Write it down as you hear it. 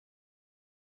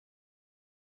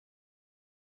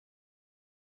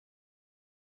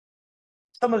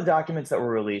Some of the documents that were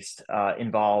released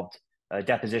involved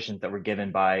depositions that were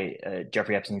given by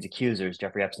Jeffrey Epstein's accusers,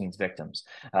 Jeffrey Epstein's victims.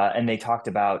 And they talked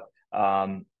about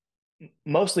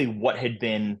mostly what had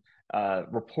been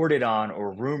reported on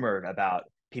or rumored about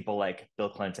people like Bill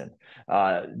Clinton.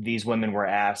 These women were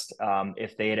asked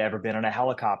if they had ever been on a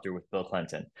helicopter with Bill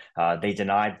Clinton. They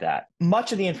denied that.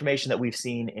 Much of the information that we've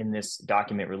seen in this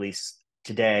document release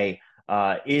today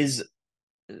is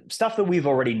stuff that we've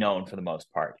already known for the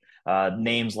most part.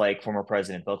 Names like former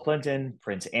President Bill Clinton,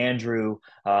 Prince Andrew,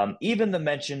 even the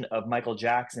mention of Michael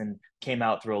Jackson came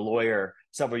out through a lawyer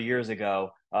several years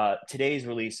ago. Today's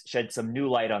release shed some new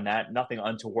light on that. Nothing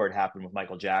untoward happened with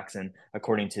Michael Jackson,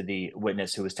 according to the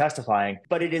witness who was testifying,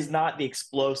 but it is not the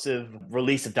explosive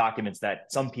release of documents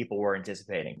that some people were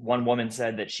anticipating. One woman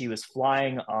said that she was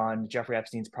flying on Jeffrey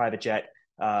Epstein's private jet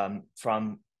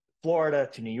from Florida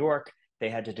to New York. They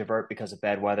had to divert because of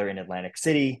bad weather in Atlantic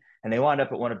City, and they wound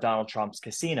up at one of Donald Trump's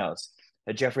casinos.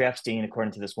 Jeffrey Epstein,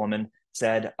 according to this woman,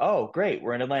 said, "Oh, great,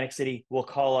 we're in Atlantic City. We'll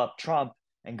call up Trump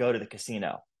and go to the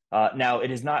casino." Now, it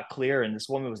is not clear, and this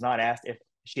woman was not asked if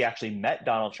she actually met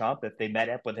Donald Trump, if they met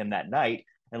up with him that night.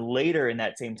 And later in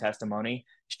that same testimony,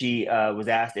 she was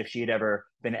asked if she had ever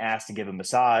been asked to give a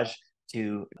massage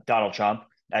to Donald Trump,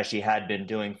 as she had been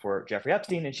doing for Jeffrey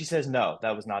Epstein. And she says, no,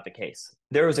 that was not the case.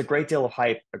 There was a great deal of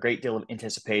hype, a great deal of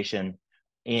anticipation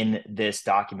in this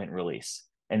document release.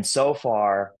 And so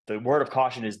far, the word of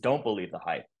caution is don't believe the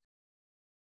hype.